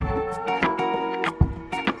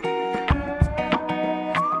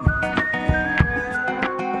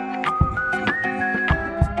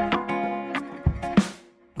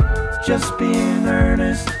Just being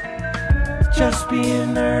earnest. Just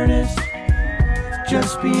being earnest.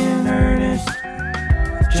 Just being earnest.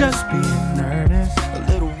 Just being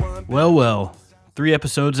earnest. Well, 3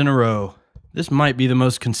 episodes in a row. This might be the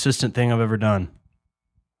most consistent thing I've ever done.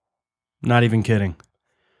 Not even kidding.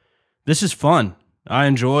 This is fun. I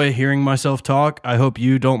enjoy hearing myself talk. I hope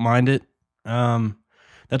you don't mind it.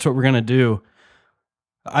 That's what we're going to do.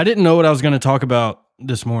 I didn't know what I was going to talk about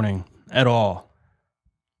this morning at all.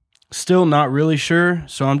 Still not really sure,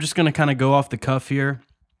 so I'm just going to kind of go off the cuff here.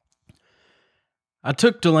 I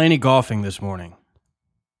took Delaney golfing this morning.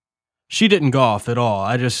 She didn't golf at all.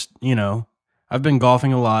 I just, I've been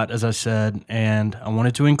golfing a lot, as I said, and I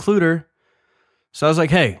wanted to include her. So I was like,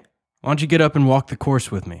 hey, why don't you get up and walk the course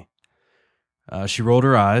with me? She rolled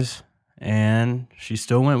her eyes, and she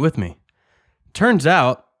still went with me. Turns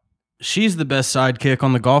out, she's the best sidekick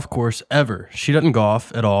on the golf course ever. She doesn't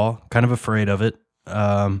golf at all, kind of afraid of it.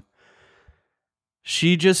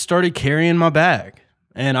 She just started carrying my bag,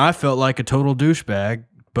 and I felt like a total douchebag,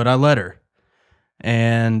 but I let her.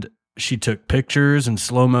 And she took pictures and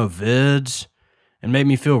slow-mo vids and made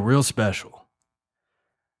me feel real special.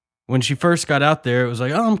 When she first got out there, it was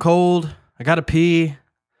like, oh, I'm cold. I got to pee.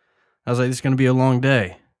 I was like, this is going to be a long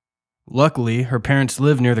day. Luckily, her parents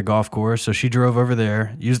live near the golf course, so she drove over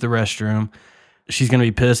there, used the restroom. She's going to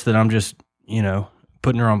be pissed that I'm just,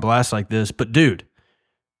 putting her on blast like this. But dude,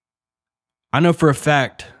 I know for a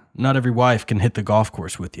fact not every wife can hit the golf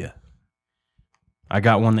course with you. I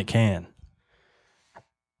got one that can.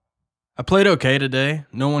 I played okay today.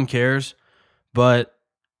 No one cares. But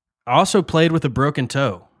I also played with a broken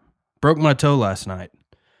toe. Broke my toe last night.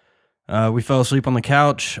 We fell asleep on the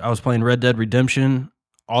couch. I was playing Red Dead Redemption.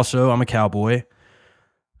 Also, I'm a cowboy.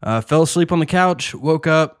 Fell asleep on the couch, woke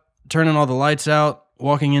up, turning all the lights out,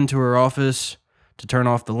 walking into her office to turn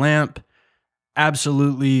off the lamp.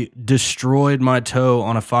 Absolutely destroyed my toe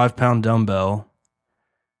on a 5-pound dumbbell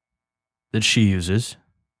that she uses.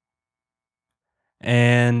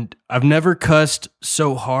 And I've never cussed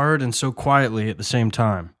so hard and so quietly at the same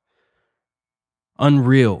time.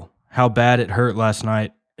 Unreal how bad it hurt last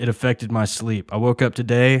night. It affected my sleep. I woke up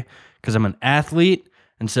today because I'm an athlete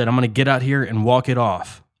and said, I'm going to get out here and walk it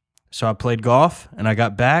off. So I played golf and I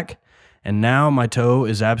got back, and now my toe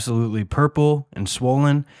is absolutely purple and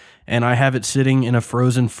swollen, and I have it sitting in a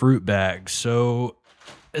frozen fruit bag. So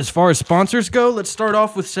as far as sponsors go, let's start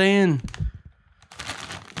off with saying,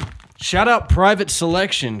 shout out Private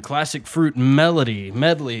Selection, Classic Fruit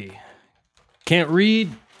Medley. Can't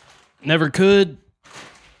read, never could,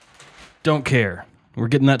 don't care. We're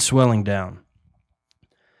getting that swelling down.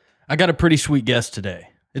 I got a pretty sweet guest today.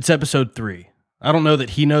 It's episode 3. I don't know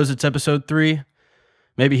that he knows it's episode 3.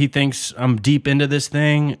 Maybe he thinks I'm deep into this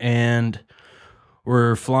thing and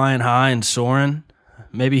we're flying high and soaring.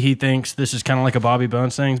 Maybe he thinks this is kind of like a Bobby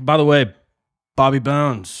Bones thing. By the way, Bobby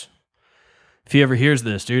Bones, if he ever hears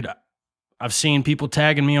this, dude, I've seen people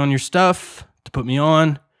tagging me on your stuff to put me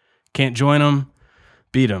on. Can't join them.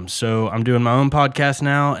 Beat them. So I'm doing my own podcast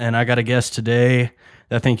now, and I got a guest today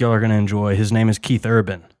that I think y'all are going to enjoy. His name is Keith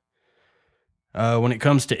Urban. When it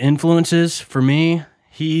comes to influences, for me,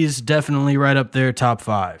 he's definitely right up there, top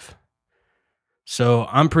 5. So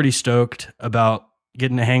I'm pretty stoked about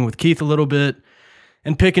getting to hang with Keith a little bit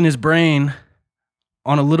and picking his brain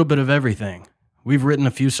on a little bit of everything. We've written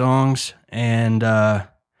a few songs, and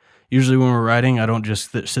usually when we're writing, I don't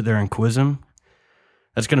just sit there and quiz him.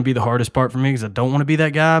 That's going to be the hardest part for me because I don't want to be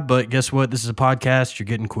that guy, but guess what? This is a podcast. You're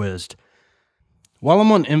getting quizzed. While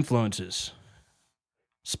I'm on influences,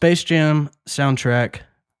 Space Jam soundtrack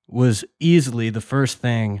was easily the first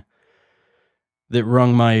thing that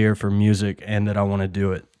rung my ear for music and that I want to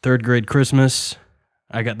do it. 3rd grade Christmas,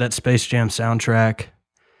 I got that Space Jam soundtrack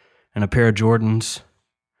and a pair of Jordans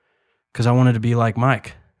because I wanted to be like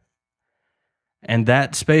Mike. And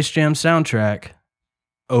that Space Jam soundtrack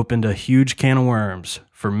opened a huge can of worms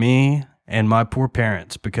for me and my poor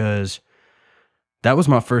parents because that was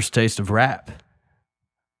my first taste of rap.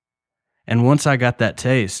 And once I got that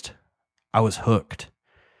taste, I was hooked.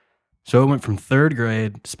 So it went from 3rd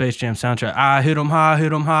grade, Space Jam soundtrack. I hit 'em high,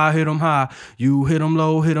 hit 'em high, hit 'em high. You hit 'em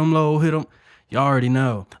low, hit 'em low, hit 'em. You already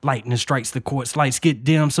know. Lightning strikes the courts, lights get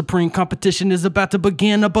dim. Supreme competition is about to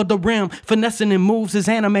begin above the rim. Finessing and moves is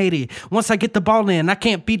animated. Once I get the ball in, I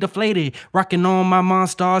can't be deflated. Rocking on my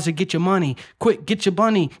monsters and get your money. Quick, get your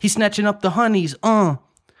bunny. He's snatching up the honeys.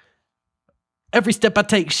 Every step I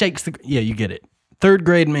take shakes the... Yeah, you get it. 3rd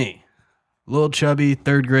grade me. Little chubby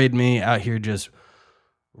 3rd grade me out here just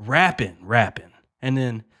rapping. And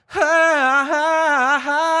then...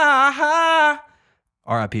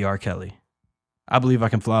 R.I.P. R. Kelly. I Believe I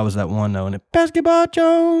Can Fly was that one, though. And it, Basketball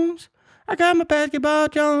Jones, I got my basketball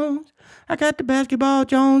Jones. I got the basketball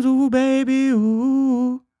Jones. Ooh, baby,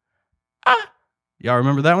 ooh. Ah. Y'all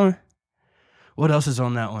remember that one? What else is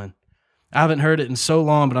on that one? I haven't heard it in so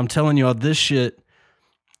long, but I'm telling y'all, this shit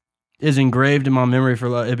is engraved in my memory for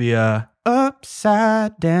life. It'd be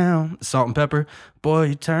Upside Down, Salt and Pepper. Boy,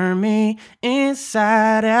 you turn me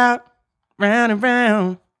inside out, round and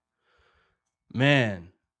round. Man,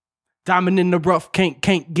 diamond in the rough,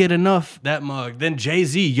 can't get enough. That mug. Then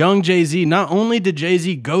Jay-Z, young Jay-Z. Not only did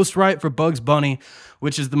Jay-Z ghostwrite for Bugs Bunny,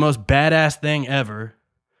 which is the most badass thing ever,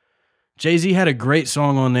 Jay-Z had a great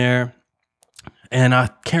song on there, and I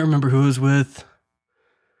can't remember who it was with.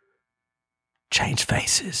 Change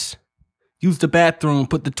faces. Use the bathroom,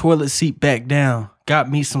 put the toilet seat back down. Got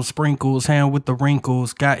me some sprinkles, hand with the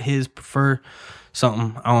wrinkles. Got his prefer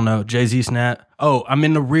something. I don't know. Jay-Z snap. Oh, I'm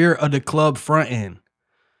in the rear of the club frontin'.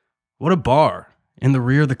 What a bar. In the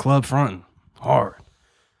rear of the club frontin'. Hard.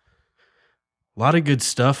 A lot of good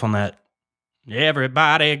stuff on that.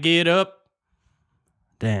 Everybody get up.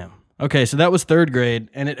 Damn. Okay, so that was third grade,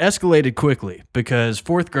 and it escalated quickly because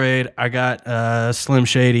fourth grade, I got a Slim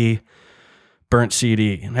Shady burnt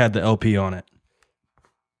CD and had the LP on it.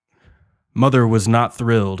 Mother was not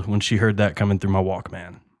thrilled when she heard that coming through my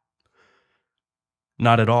Walkman.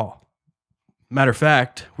 Not at all. Matter of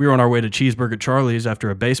fact, we were on our way to Cheeseburger Charlie's after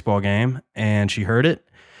a baseball game, and she heard it.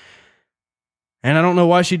 And I don't know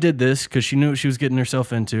why she did this, because she knew what she was getting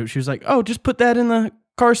herself into. She was like, oh, just put that in the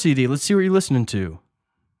car CD. Let's see what you're listening to.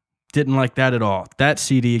 Didn't like that at all. That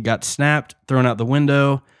CD got snapped, thrown out the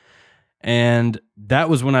window, and that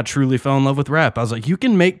was when I truly fell in love with rap. I was like, you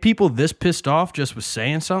can make people this pissed off just with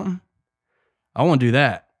saying something? I want to do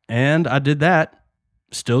that. And I did that.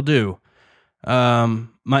 Still do.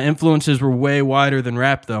 My influences were way wider than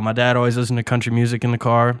rap, though. My dad always listened to country music in the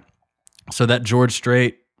car. So that George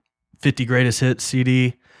Strait 50 Greatest Hits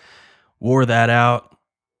CD, wore that out.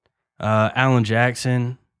 Alan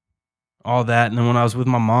Jackson, all that. And then when I was with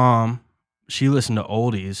my mom, she listened to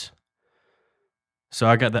oldies. So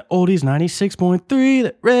I got that oldies 96.3,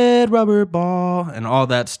 that red rubber ball, and all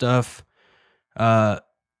that stuff. I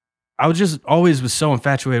was just always was so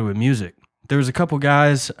infatuated with music. There was a couple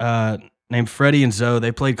guys named Freddie and Zoe.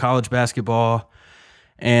 They played college basketball,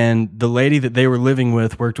 and the lady that they were living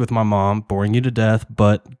with worked with my mom. Boring you to death,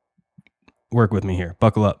 but work with me here.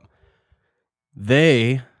 Buckle up.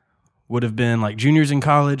 They would have been like juniors in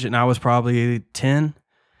college, and I was probably 10,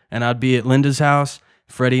 and I'd be at Linda's house.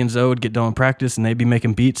 Freddie and Zoe would get done practice, and they'd be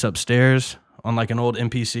making beats upstairs on like an old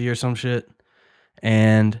MPC or some shit.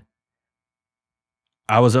 And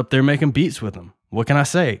I was up there making beats with them. What can I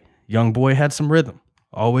say? Young boy had some rhythm.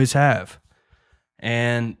 Always have.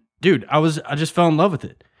 And dude, I just fell in love with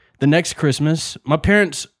it. The next Christmas, my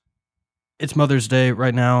parents, it's Mother's Day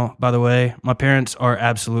right now, by the way. My parents are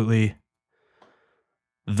absolutely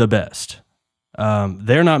the best.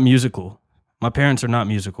 They're not musical. My parents are not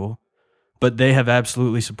musical, but they have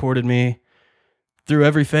absolutely supported me through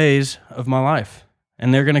every phase of my life.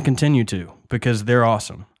 And they're going to continue to, because they're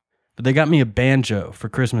awesome. But they got me a banjo for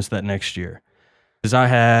Christmas that next year. Because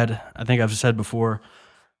I think I've said before,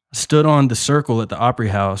 stood on the circle at the Opry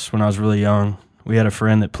House when I was really young. We had a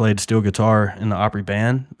friend that played steel guitar in the Opry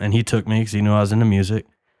band, and he took me because he knew I was into music.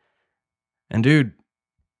 And dude,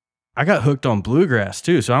 I got hooked on bluegrass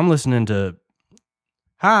too. So I'm listening to,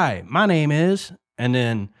 hi, my name is, and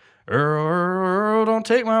then Earl, don't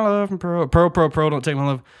take my love from Pearl, don't take my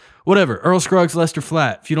love. Whatever, Earl Scruggs, Lester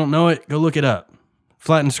Flatt. If you don't know it, go look it up.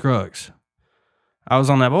 Flatt and Scruggs. I was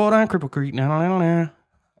on that old down Cripple Creek.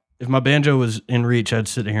 If my banjo was in reach, I'd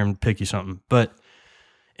sit here and pick you something. But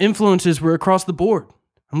influences were across the board.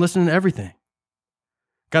 I'm listening to everything.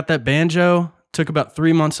 Got that banjo, took about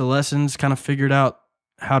 3 months of lessons, kind of figured out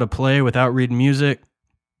how to play without reading music.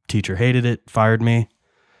 Teacher hated it, fired me.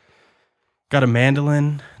 Got a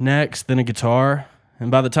mandolin next, then a guitar.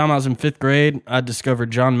 And by the time I was in 5th grade, I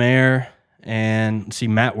discovered John Mayer and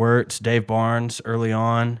Matt Wirtz, Dave Barnes early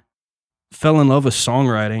on. Fell in love with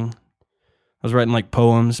songwriting. I was writing like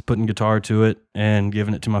poems, putting guitar to it, and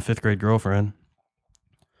giving it to my 5th grade girlfriend.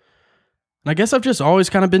 And I guess I've just always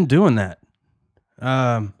kind of been doing that.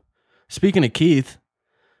 Speaking of Keith,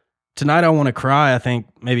 Tonight I Want to Cry, I think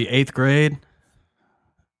maybe 8th grade.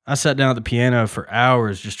 I sat down at the piano for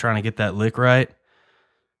hours just trying to get that lick right.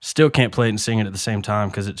 Still can't play it and sing it at the same time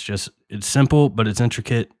because it's simple, but it's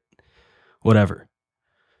intricate. Whatever.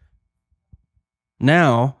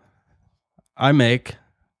 Now, I make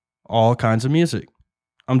all kinds of music.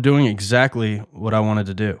 I'm doing exactly what I wanted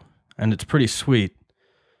to do. And it's pretty sweet.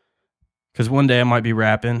 Because one day I might be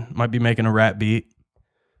rapping, might be making a rap beat.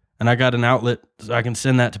 And I got an outlet so I can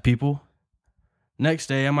send that to people. Next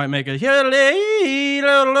day, I might make a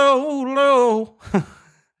low.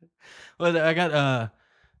 Well, I got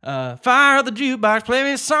fire up the jukebox, play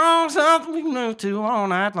me a song, something we can move to all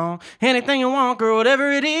night long. Anything you want, girl,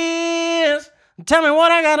 whatever it is. Tell me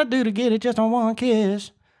what I gotta do to get it just on one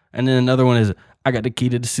kiss. And then another one is, I got the key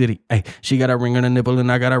to the city. Hey, she got a ring on her nipple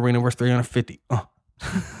and I got a ring worth $350.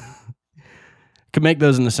 Could make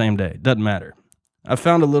those in the same day. Doesn't matter. I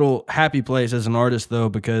found a little happy place as an artist though,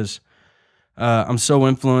 because I'm so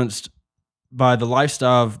influenced by the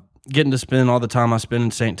lifestyle of getting to spend all the time I spend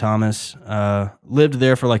in St. Thomas. Lived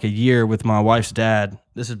there for like a year with my wife's dad.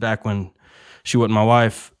 This is back when she wasn't my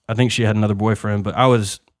wife. I think she had another boyfriend, but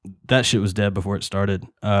that shit was dead before it started.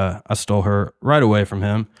 I stole her right away from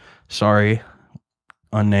him. Sorry,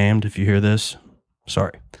 unnamed, if you hear this.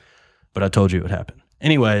 Sorry. But I told you it would happen.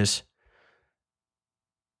 Anyways,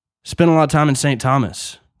 spent a lot of time in St.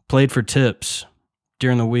 Thomas. Played for tips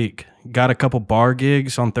during the week. Got a couple bar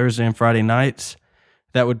gigs on Thursday and Friday nights.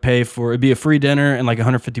 That would pay for, it'd be a free dinner and like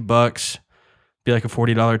 $150. Be like a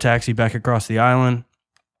 $40 taxi back across the island.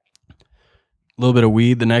 A little bit of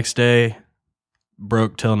weed the next day.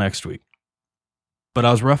 Broke till next week. But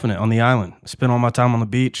I was roughing it on the island. Spent all my time on the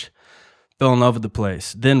beach. Fell in love with the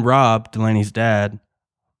place. Then Rob, Delaney's dad,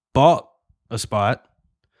 bought a spot.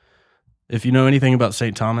 If you know anything about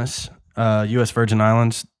St. Thomas, U.S. Virgin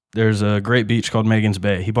Islands, there's a great beach called Megan's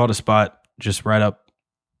Bay. He bought a spot just right up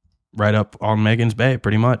on Megan's Bay,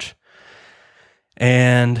 pretty much.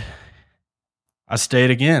 And I stayed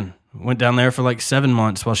again. Went down there for like 7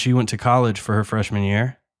 months while she went to college for her freshman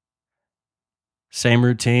year. Same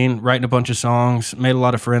routine, writing a bunch of songs, made a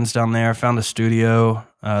lot of friends down there, found a studio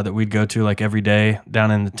that we'd go to like every day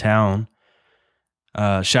down in the town.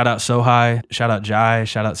 Shout out So High, shout out Jai,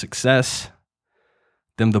 shout out Success.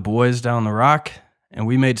 Them the boys down the rock. And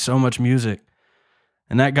we made so much music.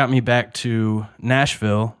 And that got me back to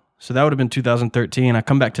Nashville. So that would have been 2013. I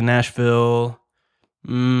come back to Nashville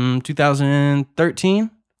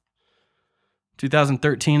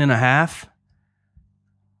 2013 and a half.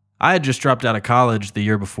 I had just dropped out of college the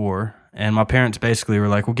year before, and my parents basically were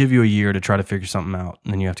like, we'll give you a year to try to figure something out,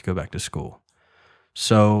 and then you have to go back to school.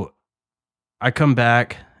 So I come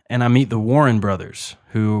back, and I meet the Warren Brothers,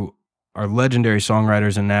 who are legendary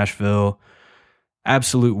songwriters in Nashville,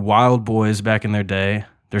 absolute wild boys back in their day.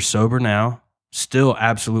 They're sober now, still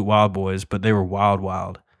absolute wild boys, but they were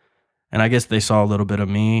wild. And I guess they saw a little bit of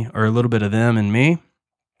me, or a little bit of them in me.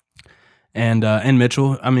 And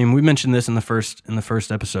Mitchell, I mean, we mentioned this in the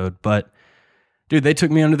first episode, but dude, they took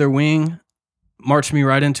me under their wing, marched me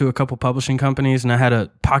right into a couple publishing companies, and I had a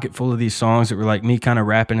pocket full of these songs that were like me kind of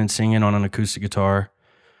rapping and singing on an acoustic guitar.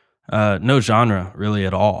 No genre really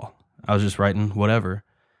at all. I was just writing whatever.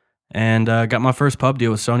 And got my first pub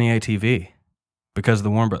deal with Sony ATV because of the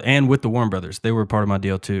Warren Brothers, and with the Warren Brothers. They were part of my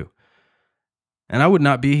deal too. And I would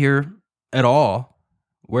not be here at all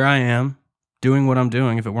where I am doing what I'm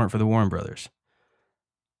doing if it weren't for the Warren Brothers.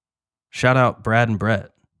 Shout out Brad and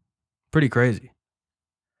Brett. Pretty crazy.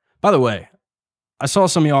 By the way, I saw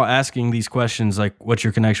some of y'all asking these questions like, what's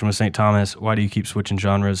your connection with St. Thomas? Why do you keep switching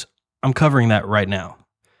genres? I'm covering that right now.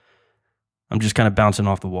 I'm just kind of bouncing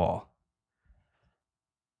off the wall.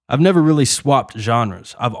 I've never really swapped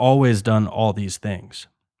genres. I've always done all these things.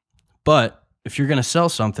 But if you're going to sell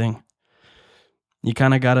something, you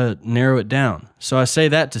kind of got to narrow it down. So I say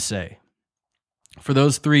that to say, for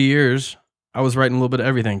those 3 years, I was writing a little bit of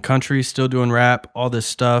everything. Country, still doing rap, all this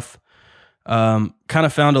stuff. Kind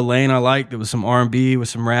of found a lane I liked. There was some R&B with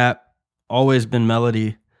some rap, always been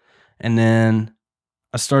melody. And then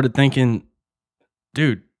I started thinking,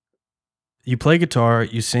 dude, you play guitar,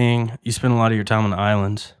 you sing, you spend a lot of your time on the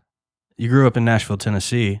islands. You grew up in Nashville,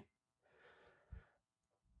 Tennessee.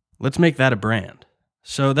 Let's make that a brand.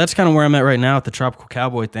 So that's kind of where I'm at right now with the Tropical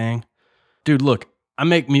Cowboy thing. Dude, look, I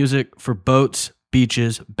make music for boats,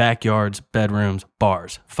 beaches, backyards, bedrooms,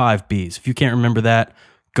 bars. 5 Bs. If you can't remember that,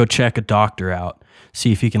 go check a doctor out.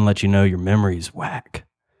 See if he can let you know your memory's whack.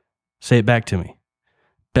 Say it back to me.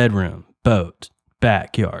 Bedroom, boat,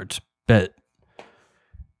 backyards, bed.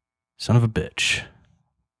 Son of a bitch.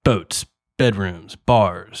 Boats, bedrooms,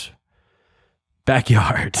 bars,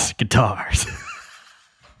 backyards, guitars.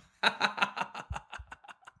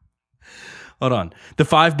 Hold on. The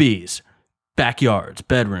 5 Bs. Backyards,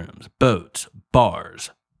 bedrooms, boats,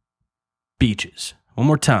 bars, beaches. One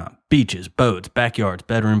more time. Beaches, boats, backyards,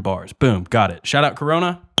 bedroom, bars. Boom. Got it. Shout out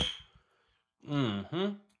Corona.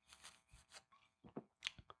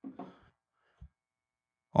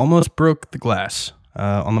 Almost broke the glass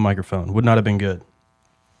on the microphone. Would not have been good.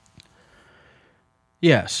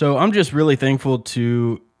 Yeah, so I'm just really thankful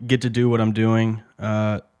to get to do what I'm doing.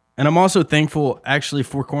 And And I'm also thankful actually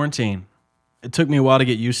for quarantine. It took me a while to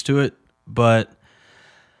get used to it, but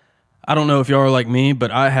I don't know if y'all are like me,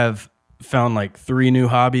 but I have found like 3 new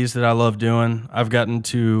hobbies that I love doing. I've gotten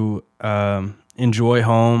to enjoy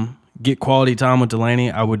home, get quality time with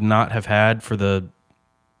Delaney I would not have had for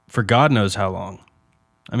God knows how long.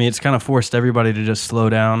 I mean, it's kind of forced everybody to just slow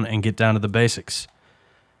down and get down to the basics.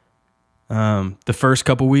 The first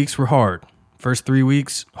couple weeks were hard. First 3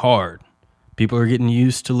 weeks, hard. People are getting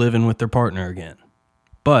used to living with their partner again.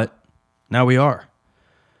 But now we are.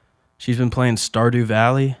 She's been playing Stardew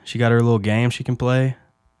Valley. She got her little game she can play.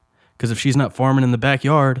 Because if she's not farming in the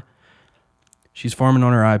backyard, she's farming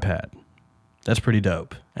on her iPad. That's pretty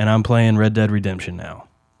dope. And I'm playing Red Dead Redemption now.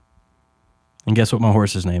 And guess what my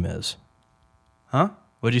horse's name is? Huh?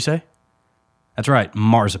 What'd you say? That's right,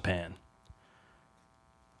 Marzipan.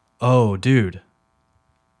 Oh, dude.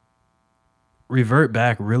 Revert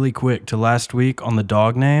back really quick to last week on the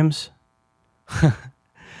dog names.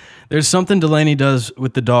 There's something Delaney does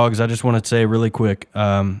with the dogs I just want to say really quick,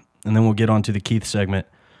 and then we'll get on to the Keith segment.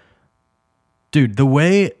 Dude, the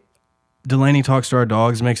way Delaney talks to our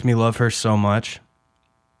dogs makes me love her so much.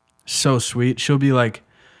 So sweet. She'll be like,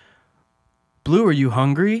 Blue, are you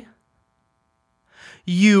hungry?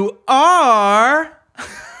 You are.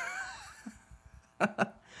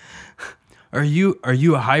 Are you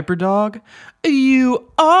a hyper dog?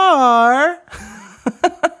 You are.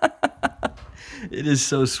 It is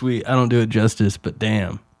so sweet. I don't do it justice, but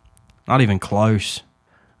damn. Not even close.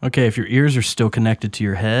 Okay, if your ears are still connected to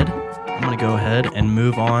your head, I'm going to go ahead and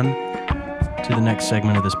move on to the next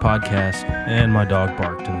segment of this podcast. And my dog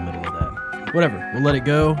barked in the middle of that. Whatever, we'll let it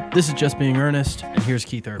go. This is Just Being Earnest, and here's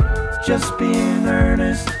Keith Urban. Just being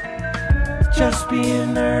earnest. Just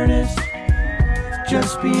being earnest.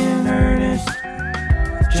 Just being earnest.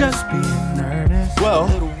 Just being earnest. Well,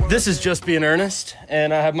 this is Just Being Earnest,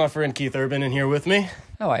 and I have my friend Keith Urban in here with me.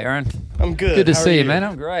 How are you, Aaron? I'm good. Good to How are see you, man.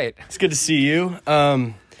 I'm great. It's good to see you.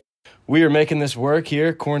 We are making this work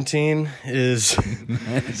here. Quarantine is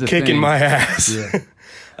kicking my ass.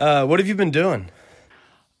 Yeah. What have you been doing?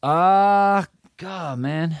 God,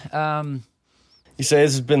 man. You say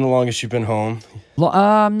this has been the longest you've been home.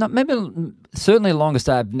 Certainly the longest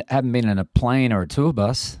I haven't been in a plane or a tour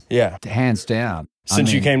bus. Yeah. Hands down.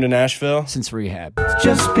 Since you came to Nashville? Since rehab.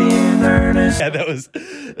 Just being earnest. Yeah, that was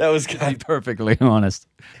To be kind of, perfectly honest.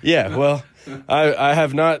 yeah, well, I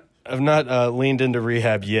have not leaned into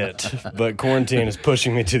rehab yet, but quarantine is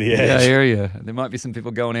pushing me to the edge. Yeah, I hear you. There might be some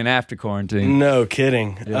people going in after quarantine. No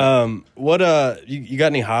kidding. Yeah. What you got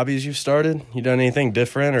any hobbies you've started? You done anything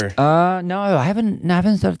different or? No, I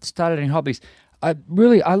haven't started any hobbies. I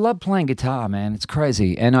love playing guitar, man. It's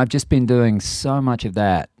crazy. And I've just been doing so much of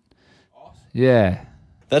that. Yeah.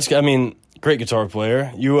 Great guitar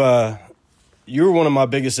player. You were one of my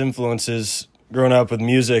biggest influences growing up with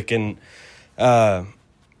music, and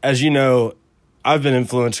as you know, I've been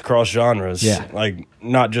influenced across genres. Yeah. Like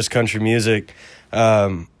not just country music.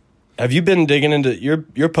 Have you been digging into you're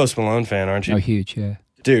a Post Malone fan, aren't you? Oh, huge, yeah.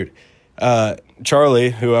 Dude, Charlie,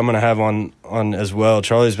 who I'm gonna have on as well,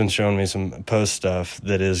 Charlie's been showing me some Post stuff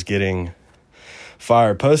that is getting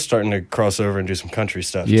fire. Post starting to cross over and do some country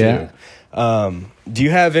stuff Yeah. too. Do you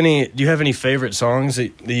have any favorite songs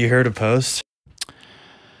that you heard of Post?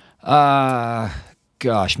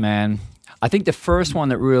 Gosh, man. I think the first one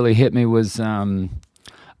that really hit me was I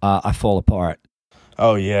Fall Apart.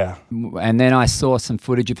 Oh yeah, And then I saw some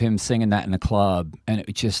footage of him singing that in a club, and it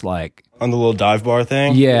was just like, on the little dive bar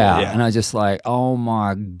thing. yeah. And I was just like, oh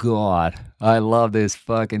my God, I love this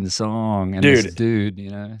fucking song. And this dude, you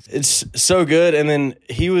know. It's so good. And then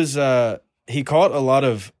he caught a lot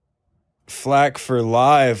of flack for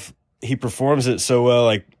live. He performs it so well,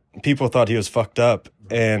 like people thought he was fucked up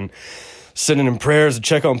and sending him prayers to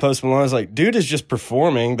check on Post Malone. I was like, dude is just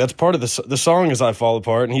performing. That's part of the song is I Fall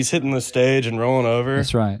Apart, and he's hitting the stage and rolling over.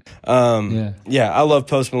 That's right. Yeah, I love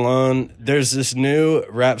Post Malone. There's this new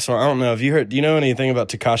rap song. I don't know. Have you heard? Do you know anything about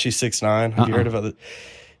Tekashi 6ix9ine? Have you heard about it?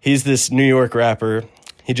 He's this New York rapper.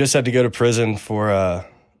 He just had to go to prison for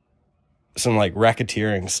some like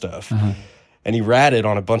racketeering stuff, and he ratted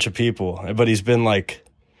on a bunch of people. But he's been like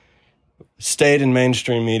stayed in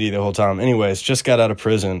mainstream media the whole time. Anyways, just got out of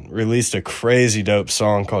prison, released a crazy dope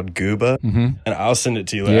song called Gooba, and I'll send it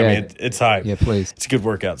to you later. Yeah. I mean, it's hype. Yeah, please. It's a good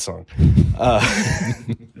workout song.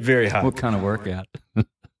 Very hype. What kind of workout?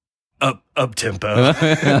 Up tempo,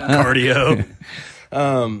 cardio.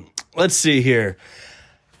 Let's see here.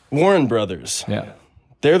 Warren Brothers. Yeah.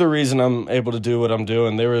 They're the reason I'm able to do what I'm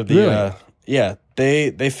doing. They were the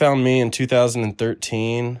Really? they found me in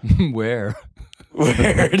 2013. Where?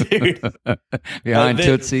 Where, dude? Behind they-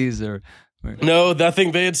 Tootsie's or No, I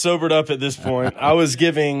think they had sobered up at this point. I was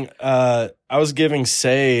giving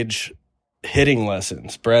Sage hitting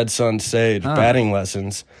lessons, Brad's son Sage, batting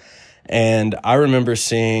lessons. And I remember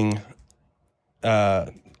seeing,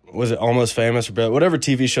 was it Almost Famous or whatever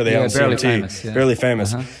TV show they had on Barely CMT? Famous, yeah. Barely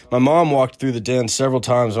Famous. My mom walked through the den several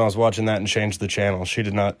times when I was watching that and changed the channel. She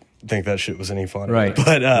did not think that shit was any fun. Right.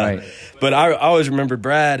 But Right. but I always remembered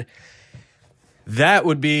Brad. That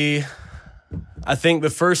would be, I think, the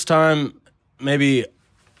first time maybe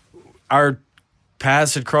our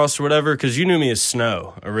paths had crossed or whatever, because you knew me as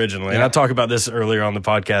Snow originally. And I talked about this earlier on the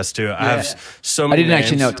podcast too. I have so I many didn't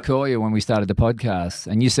actually know names. what to call you when we started the podcast.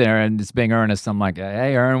 And you said, Aaron, it's being earnest. I'm like,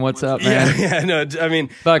 hey, Aaron, what's up, man? Yeah, no, I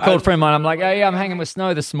mean, But I called a friend of mine. I'm like, hey, I'm hanging with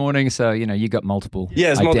Snow this morning. So, you got multiple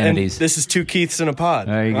it's and identities. this is two Keiths in a pod.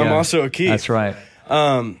 There you I'm go. also a Keith. That's right.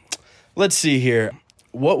 Let's see here.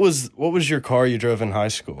 What was your car you drove in high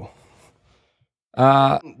school?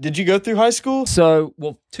 Did you go through high school? So,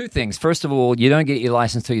 well, two things. First of all, you don't get your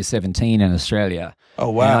license till you're 17 in Australia. Oh,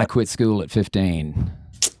 wow. And I quit school at 15.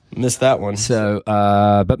 Missed that one. So,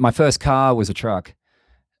 but my first car was a truck.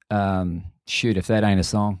 Shoot, if that ain't a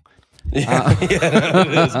song. Yeah, it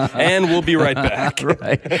is. And we'll be right back.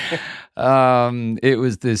 Right. It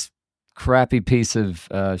was this crappy piece of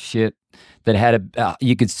shit that had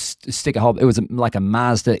you could stick a whole. It was like a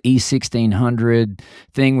Mazda E1600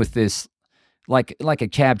 thing with this, like a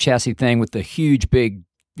cab chassis thing with the huge big,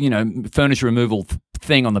 furniture removal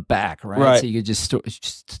thing on the back, right? Right. So you could just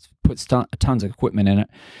put tons of equipment in it.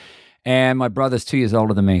 And my brother's 2 years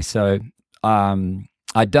older than me, so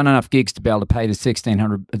I'd done enough gigs to be able to pay the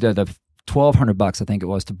 $1,200, I think it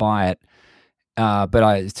was, to buy it. But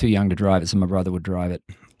I was too young to drive it, so my brother would drive it.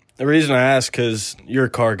 The reason I ask, because you're a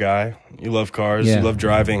car guy. You love cars. Yeah. You love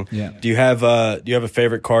driving. Yeah. Do you have a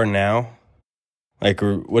favorite car now? Like,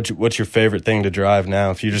 or what's your favorite thing to drive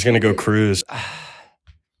now? If you're just gonna go cruise.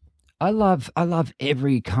 I love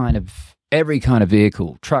every kind of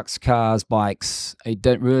vehicle, trucks, cars, bikes. It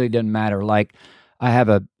doesn't matter. Like I have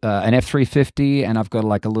an F-350 and I've got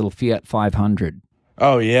like a little Fiat 500.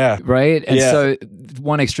 Oh yeah. Right? And Yeah. so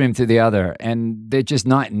one extreme to the other, and they're just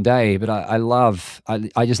night and day, but I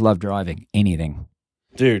just love driving anything.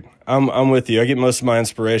 Dude, I'm with you. I get most of my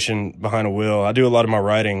inspiration behind a wheel. I do a lot of my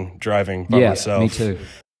writing driving by myself. Me too.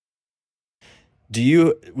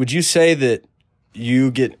 Would you say that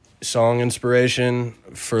you get song inspiration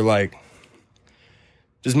for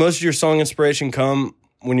does most of your song inspiration come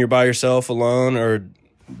when you're by yourself alone, or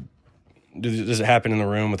does it happen in the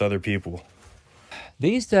room with other people?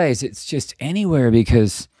 These days, it's just anywhere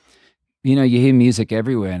because, you hear music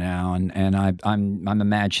everywhere now, and I'm a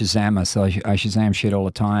mad Shazammer, so I Shazam shit all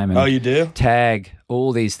the time. And Oh, you do? tag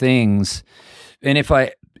all these things, and if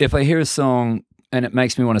I hear a song and it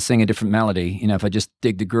makes me want to sing a different melody, if I just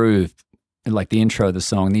dig the groove, like the intro of the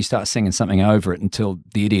song, and you start singing something over it until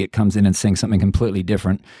the idiot comes in and sings something completely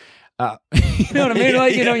different. You know what I mean?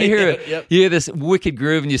 Like, you hear it, Yep. you hear this wicked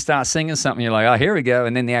groove, and you start singing something. You're like, oh, here we go,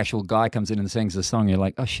 and then the actual guy comes in and sings the song. You're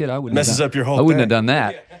like, oh shit, I wouldn't Messes have done, up your whole I wouldn't thing. have done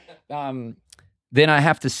that. Then I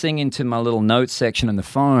have to sing into my little notes section in the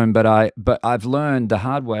phone. But I've learned the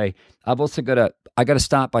hard way. I've also got to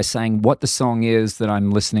start by saying what the song is that I'm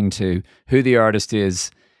listening to, who the artist is,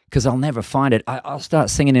 because I'll never find it. I'll start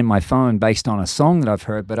singing in my phone based on a song that I've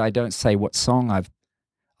heard, but I don't say what song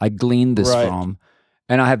I gleaned this Right. from,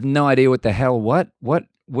 and I have no idea what the hell what.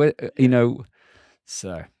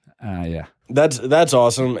 So yeah. That's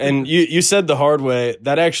awesome. And you said the hard way.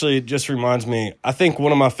 That actually just reminds me, I think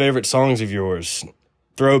one of my favorite songs of yours,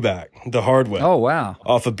 Throwback, The Hard Way. Oh wow.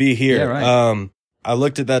 Off of Be Here. Yeah, right. I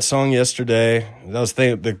looked at that song yesterday. I was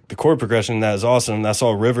thinking the chord progression in that is awesome. I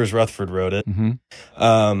saw Rivers Rutherford wrote it.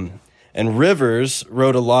 Mm-hmm. And Rivers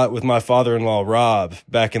wrote a lot with my father-in-law, Rob,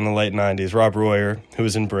 back in the late 90s, Rob Royer, who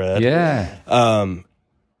was in Bread. Yeah.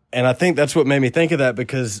 And I think that's what made me think of that,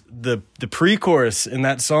 because the pre-chorus in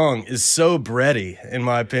that song is so bready, in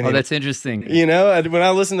my opinion. Oh, that's interesting. When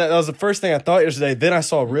I listened to that was the first thing I thought yesterday. Then I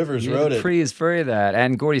saw Rivers Yeah, wrote the it. Pre is very that,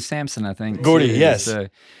 and Gordy Sampson, I think. Gordy, too. yes. So,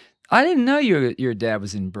 I didn't know your dad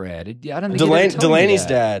was in Bread. I don't think he'd ever told me Delaney's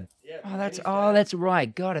that. dad, That's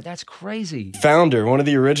right. Got it. That's crazy. founder, one of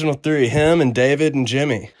the original three, him and David and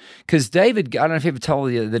Jimmy. Because David, I don't know if he ever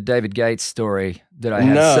told you the David Gates story that I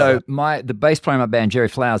had. No. So the bass player in my band, Jerry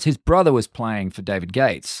Flowers, his brother was playing for David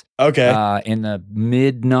Gates. Okay. In the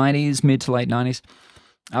mid to late 90s.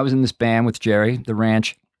 I was in this band with Jerry, The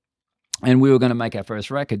Ranch, and we were going to make our first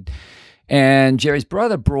record. And Jerry's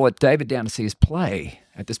brother brought David down to see us play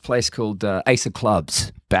at this place called Ace of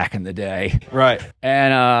Clubs back in the day. Right.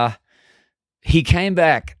 And he came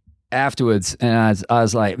back afterwards, and I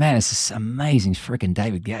was like, man, this is amazing, freaking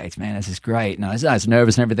David Gates, man, this is great. And I was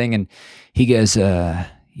nervous and everything, and he goes,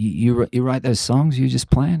 you write those songs you just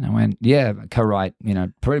playing? I went, yeah, co-write,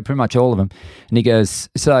 pretty much all of them. And he goes,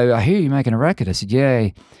 so I hear you making a record. I said, yeah.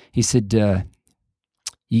 He said,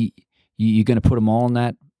 you going to put them all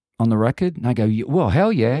on the record? And I go, well,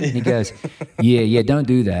 hell yeah. And he goes, yeah, don't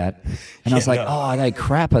do that. And I was like, oh, are they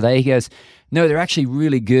crap? Are they? He goes, no, they're actually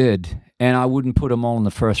really good, and I wouldn't put them all on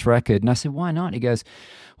the first record. And I said, why not? And he goes,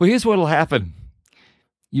 well, here's what'll happen.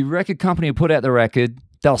 Your record company will put out the record,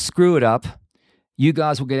 they'll screw it up, you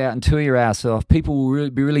guys will get out and tour your ass off, people will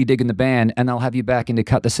be really digging the band, and they'll have you back in to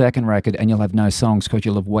cut the second record, and you'll have no songs because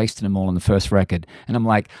you'll have wasted them all on the first record. And I'm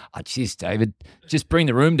like, oh, jeez, David, just bring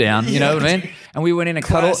the room down, you know what I mean? And we went in and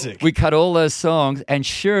cut all those songs, and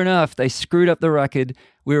sure enough, they screwed up the record.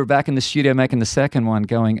 We were back in the studio making the second one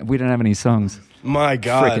going, we don't have any songs. My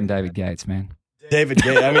God. Freaking David Gates, man. David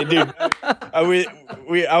Gates. I mean,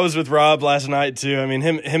 dude, I was with Rob last night too. I mean,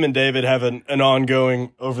 him and David have an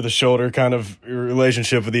ongoing over the shoulder kind of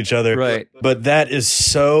relationship with each other. Right. But that is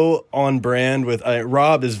so on brand with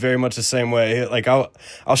Rob is very much the same way. Like I'll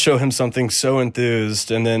show him something so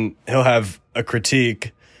enthused, and then he'll have a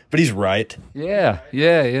critique, but he's right. Yeah.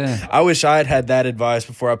 I wish I had that advice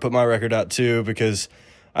before I put my record out too, because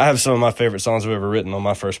I have some of my favorite songs I've ever written on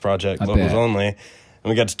my first project, Love Was Only. And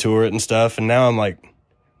we got to tour it and stuff. And now I'm like,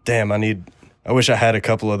 damn, I wish I had a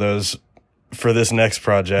couple of those for this next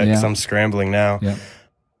project, because I'm scrambling now. Yeah.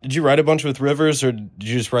 Did you write a bunch with Rivers, or did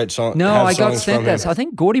you just write songs? No, I got sent that. I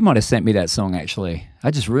think Gordy might have sent me that song, actually. I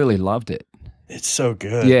just really loved it. It's so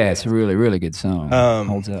good. Yeah, it's a really, really good song.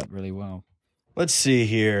 Holds up really well. Let's see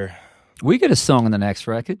here. We get a song on the next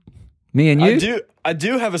record. Me and you? I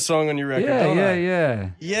do have a song on your record, Yeah.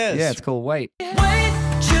 Yes. Yeah, it's called Wait. Wait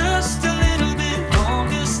just a little bit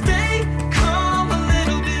longer, stay calm a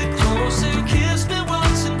little bit closer, kiss me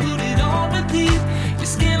once and put it on repeat. Your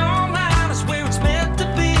skin on mine is where it's meant to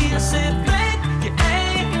be. I said, babe, you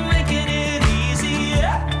ain't making it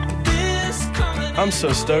easier. This coming. I'm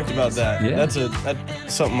so stoked about that. Yeah.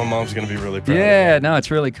 That's something my mom's gonna be really proud of. Yeah, no,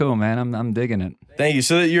 it's really cool, man. I'm digging it. Thank you.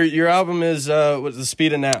 So your album is what's The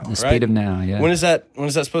Speed of Now, right? The Speed of Now, yeah. When is that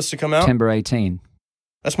supposed to come out? September 18.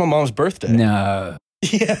 That's my mom's birthday. No.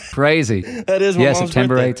 Yeah. Crazy. That is my mom's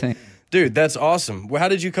September birthday. 18. Dude, that's awesome. Well, how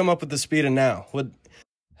did you come up with The Speed of Now?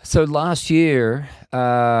 So last year,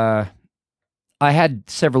 I had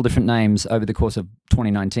several different names over the course of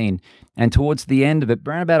 2019. And towards the end of it,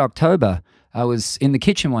 around about October, I was in the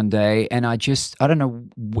kitchen one day, and I don't know,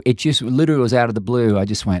 it just literally was out of the blue. I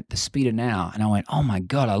just went, The Speed of Now. And I went, oh my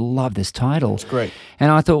God, I love this title. It's great.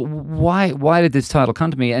 And I thought, why did this title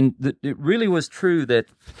come to me? And it really was true that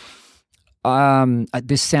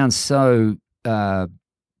this sounds so,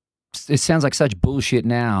 it sounds like such bullshit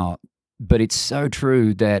now, but it's so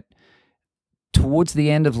true that towards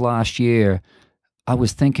the end of last year, I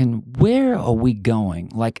was thinking, where are we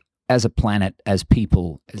going? Like, as a planet, as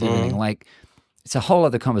people, as everything. Like, it's a whole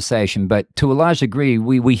other conversation, but to a large degree,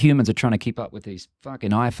 we humans are trying to keep up with these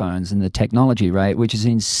fucking iPhones and the technology, right? Which is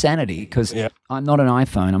insanity, because I'm not an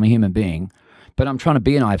iPhone, I'm a human being, but I'm trying to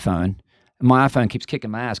be an iPhone. My iPhone keeps kicking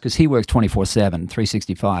my ass because he works 24/7,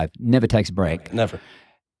 365, never takes a break. Never.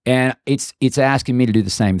 And it's asking me to do the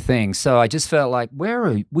same thing. So I just felt like,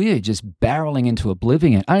 we're just barreling into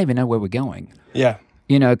oblivion. I don't even know where we're going. Yeah.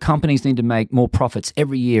 You know, companies need to make more profits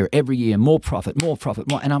every year, more profit, more.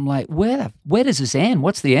 And I'm like, where does this end?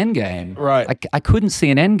 What's the end game? Right. I couldn't see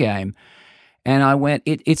an end game. And I went,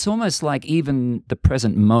 it's almost like even the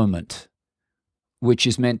present moment, which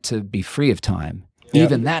is meant to be free of time,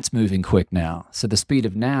 even that's moving quick now. So The Speed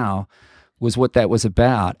of Now was what that was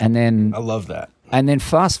about. And then I love that. And then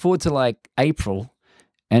fast forward to like April,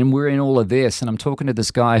 and we're in all of this, and I'm talking to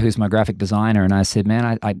this guy who's my graphic designer, and I said,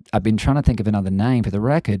 man, I've been trying to think of another name for the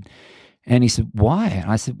record. And he said, why? And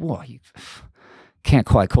I said, well, you can't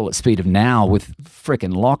quite call it Speed of Now with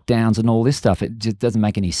frickin' lockdowns and all this stuff. It just doesn't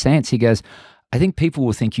make any sense. He goes, I think people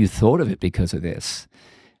will think you thought of it because of this.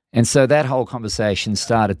 And so that whole conversation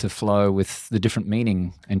started to flow with the different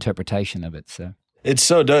meaning interpretation of it. So it's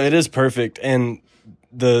so it is perfect. And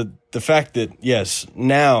the fact that, yes,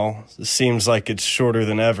 now seems like it's shorter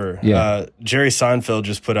than ever. Yeah. Jerry Seinfeld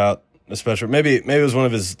just put out a special, maybe it was one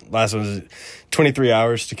of his last ones, 23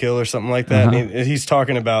 Hours to Kill or something like that. Uh-huh. And he's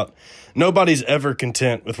talking about nobody's ever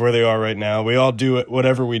content with where they are right now. We all do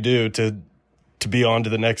whatever we do to be on to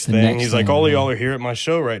the next thing. He's like, all of y'all are here at my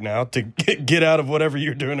show right now to get out of whatever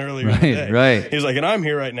you're doing earlier today. Right. He's like, and I'm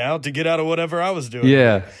here right now to get out of whatever I was doing.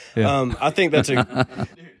 Yeah. I think that's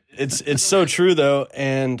it's so true though.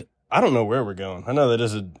 And I don't know where we're going. I know that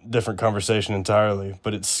is a different conversation entirely,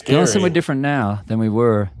 but it's scary. Going somewhere different now than we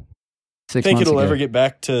were 6 Think months it'll ago. ever get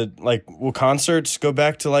back to like, will concerts go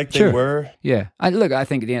back to like they Sure. were? Yeah. I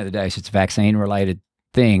think at the end of the day, it's just a vaccine related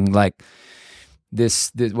thing. Like this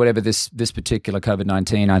particular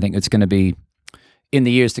COVID-19, I think it's going to be in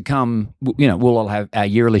the years to come, we'll all have our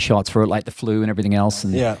yearly shots for it, like the flu and everything else.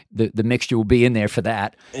 And Yeah. the mixture will be in there for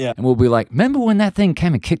that. Yeah. And we'll be like, remember when that thing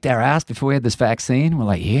came and kicked our ass before we had this vaccine? We're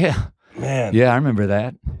like, yeah. Man. Yeah, I remember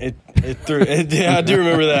that. It threw. Yeah, I do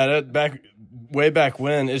remember that. Way back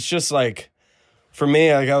when. It's just like, for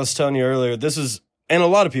me, like I was telling you earlier, this is, and a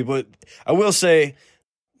lot of people, I will say,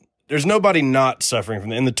 there's nobody not suffering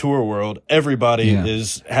from it. In the tour world, everybody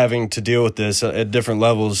is having to deal with this at different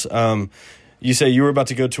levels. You say you were about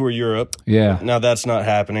to go tour Europe. Yeah. Now that's not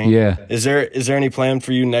happening. Yeah. Is there any plan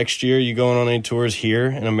for you next year? You going on any tours here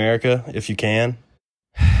in America, if you can?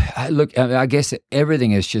 I guess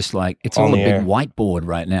everything is just like, it's On all a the big air. whiteboard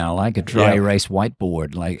right now, like a dry Yeah. erase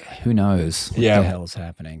whiteboard. Like, who knows what Yeah. the hell is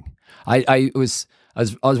happening? I was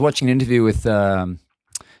watching an interview with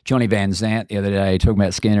Johnny Van Zant the other day, talking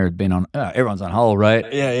about Skinner had been on, everyone's on hold, right?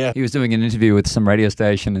 Yeah. He was doing an interview with some radio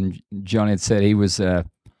station, and Johnny had said he was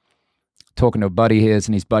talking to a buddy of his,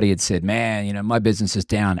 and his buddy had said, man, my business is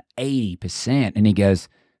down 80%. And he goes,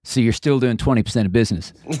 so you're still doing 20% of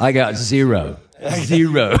business. I got zero.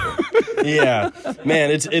 Yeah, man,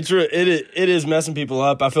 it is messing people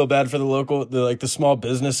up. I feel bad for the small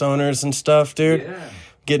business owners and stuff, dude. Yeah.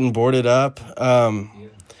 Getting boarded up.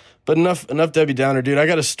 But enough Debbie Downer, dude. I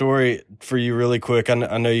got a story for you really quick.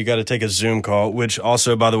 I know you got to take a Zoom call, which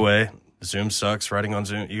also, by the way, Zoom sucks. Writing on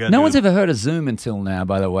Zoom, no one's ever heard of Zoom until now.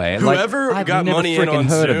 By the way, Whoever I've got never money in freaking on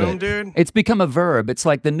heard of Zoom, it. dude. It's become a verb. It's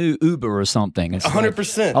like the new Uber or something. It's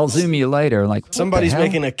 100%. I'll Zoom you later. Like what Somebody's the hell?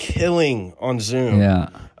 making a killing on Zoom. Yeah.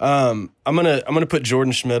 I'm gonna put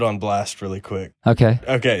Jordan Schmidt on blast really quick. Okay.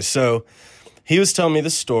 Okay, so he was telling me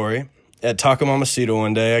this story at Taco Mamacita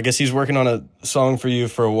one day. I guess he's working on a song for you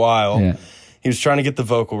for a while. Yeah. He was trying to get the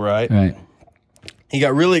vocal right. Right. He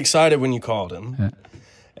got really excited when you called him. Yeah.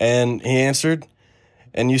 And he answered,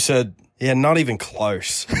 and you said, yeah, not even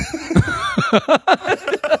close.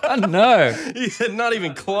 No. He said, not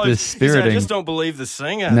even close. The He said, spiriting. I just don't believe the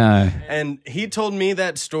singer. No. And he told me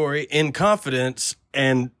that story in confidence,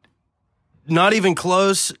 and not even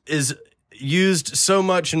close is used so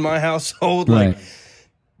much in my household. Right. Like,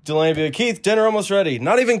 Delaney be like, Keith, dinner almost ready.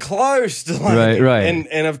 Not even close, Delaney. Right.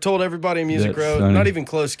 And I've told everybody in Music That's Row, funny. not even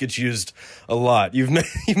close gets used a lot. You've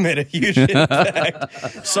made a huge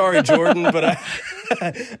impact. Sorry, Jordan, but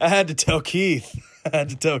I had to tell Keith. I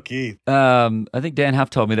think Dan Huff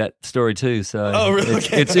told me that story too. So Oh, really?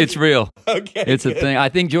 it's real. Okay, It's a good. thing. I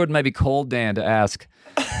think Jordan maybe called Dan to ask,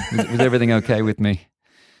 was everything okay with me?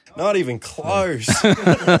 Not even close.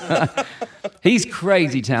 He's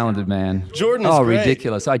crazy talented, man. Jordan is Oh, great.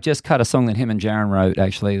 ridiculous. I just cut a song that him and Jaron wrote,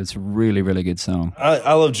 actually. It's a really, really good song.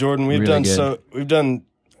 I love Jordan. We've Really done good.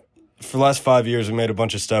 for the last 5 years, we made a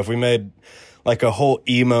bunch of stuff. We made like a whole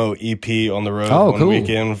emo EP on the road Oh, one cool.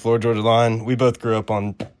 weekend with Florida Georgia Line. We both grew up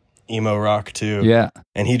on emo rock too. Yeah.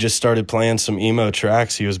 And he just started playing some emo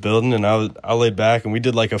tracks he was building, and I laid back and we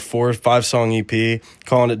did like a 4 or 5 song EP,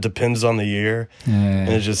 calling it Depends on the Year. Yeah. And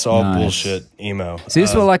it's just all Nice. bullshit emo. See,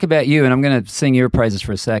 this is what I like about you, and I'm going to sing your praises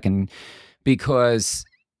for a second, because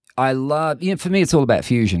I love, for me, it's all about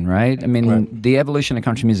fusion, right? I mean, Right. the evolution of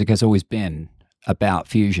country music has always been about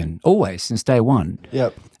fusion, always, since day one.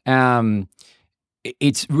 Yep.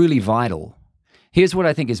 It's really vital. Here's what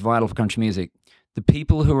I think is vital for country music. The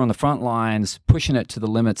people who are on the front lines pushing it to the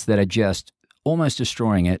limits that are just almost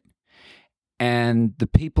destroying it, and the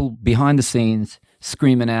people behind the scenes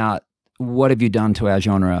screaming out, what have you done to our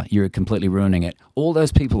genre? You're completely ruining it. All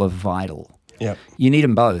those people are vital. Yep. You need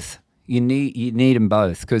them both. You need them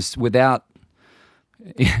both, because without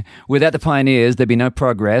the pioneers, there'd be no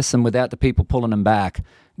progress, and without the people pulling them back,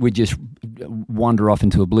 we'd just wander off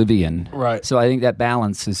into oblivion. Right. So I think that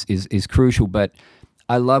balance is crucial. But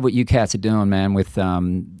I love what you cats are doing, man, with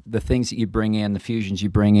the things that you bring in, the fusions you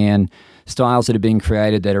bring in, styles that are being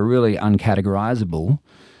created that are really uncategorizable.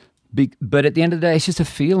 But at the end of the day, it's just a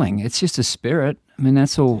feeling. It's just a spirit. I mean,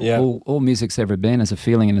 that's all, Yeah. all music's ever been, is a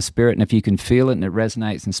feeling and a spirit. And if you can feel it and it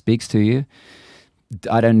resonates and speaks to you,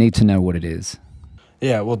 I don't need to know what it is.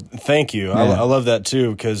 Yeah, well, thank you. Yeah. I love that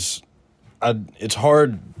too, because it's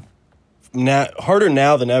harder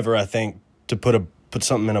now than ever, I think, to put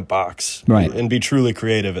something in a box, Right. and be truly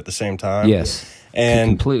creative at the same time. Yes.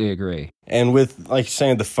 And Completely agree. and with, like you're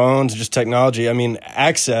saying, the phones, just technology. I mean,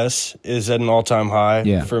 access is at an all-time high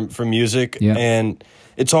Yeah. for music, Yeah. and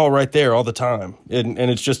it's all right there all the time. And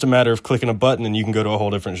it's just a matter of clicking a button and you can go to a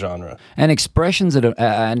whole different genre. And expressions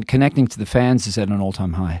and connecting to the fans is at an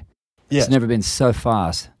all-time high. Yeah. It's never been so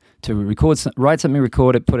fast to write something,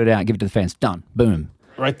 record it, put it out, give it to the fans. Done. Boom.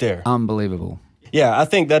 Right there. Unbelievable. Yeah, I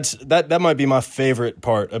think that might be my favorite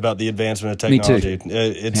part about the advancement of Me too. technology.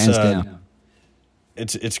 It's Hands down.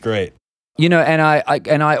 it's great. You know, and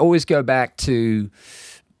I always go back to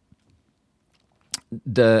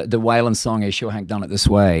the Waylon song "Is Sure Hank Done It This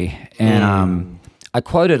Way," and I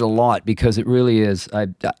quote it a lot because it really is.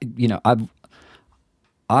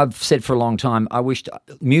 I've said for a long time, I wished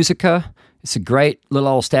Musica. It's a great little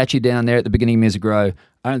old statue down there at the beginning of Music Row.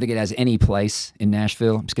 I don't think it has any place in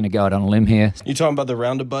Nashville. I'm just going to go out on a limb here. You talking about the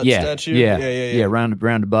roundabout Yeah, statue? yeah, round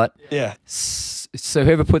a butt. Yeah. So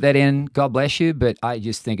whoever put that in, God bless you, but I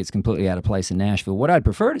just think it's completely out of place in Nashville. What I'd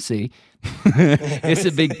prefer to see is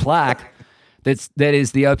a big plaque that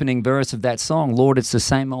is the opening verse of that song. Lord, it's the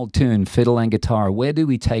same old tune, fiddle and guitar. Where do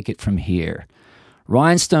we take it from here?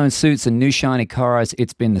 Rhinestone suits and new shiny cars.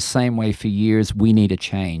 It's been the same way for years. We need a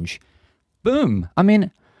change. Boom. I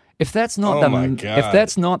mean, if that's not if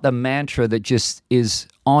that's not the mantra that just is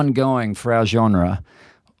ongoing for our genre,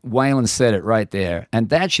 Waylon said it right there, and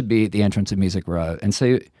that should be at the entrance of Music Row. And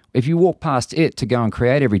so, if you walk past it to go and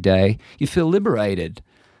create every day, you feel liberated.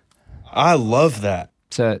 I love that.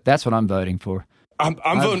 So that's what I'm voting for. I'm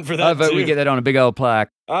voting for that I vote too. we get that on a big old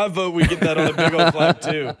plaque. I vote we get that on a big old plaque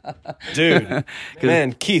too. Dude.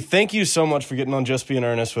 Man, Keith, thank you so much for getting on Just Be in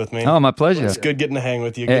Earnest with me. Oh, my pleasure. It's good getting to hang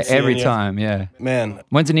with you. Good seeing Every you. time, yeah. Man.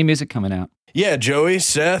 When's the new music coming out? Yeah, Joey,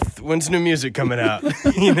 Seth, when's new music coming out?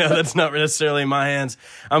 That's not necessarily in my hands.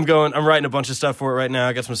 I'm writing a bunch of stuff for it right now.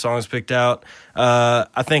 I got some songs picked out.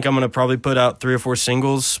 I think I'm going to probably put out 3 or 4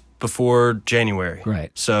 singles before January.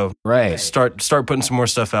 Great. So Right. start putting some more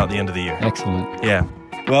stuff out at the end of the year. Excellent. Yeah.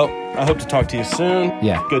 Well, I hope to talk to you soon.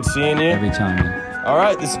 Yeah. Good seeing you. Every time, man. All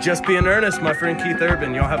right, this is Just Be in Earnest, my friend Keith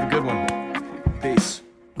Urban. Y'all have a good one. Peace.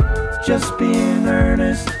 Just be in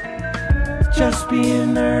earnest. Just be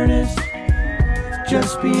in earnest.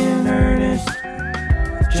 Just be in earnest.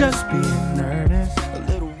 Just be in earnest.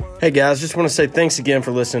 Hey guys, just want to say thanks again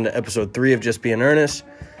for listening to episode 3 of Just Be in Earnest.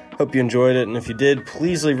 Hope you enjoyed it, and if you did,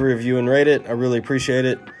 please leave a review and rate it. I really appreciate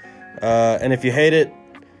it. And if you hate it,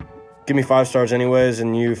 give me 5 stars anyways,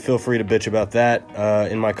 and you feel free to bitch about that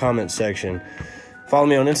in my comments section. Follow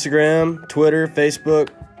me on Instagram, Twitter, Facebook.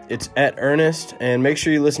 It's @Ernest, and make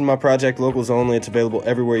sure you listen to my project, Locals Only. It's available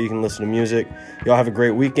everywhere you can listen to music. Y'all have a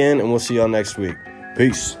great weekend, and we'll see y'all next week.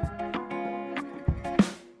 Peace.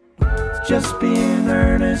 Just be in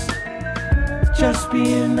earnest. Just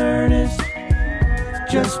be in earnest.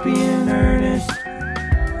 Just be in earnest.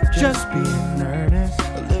 Just be in earnest.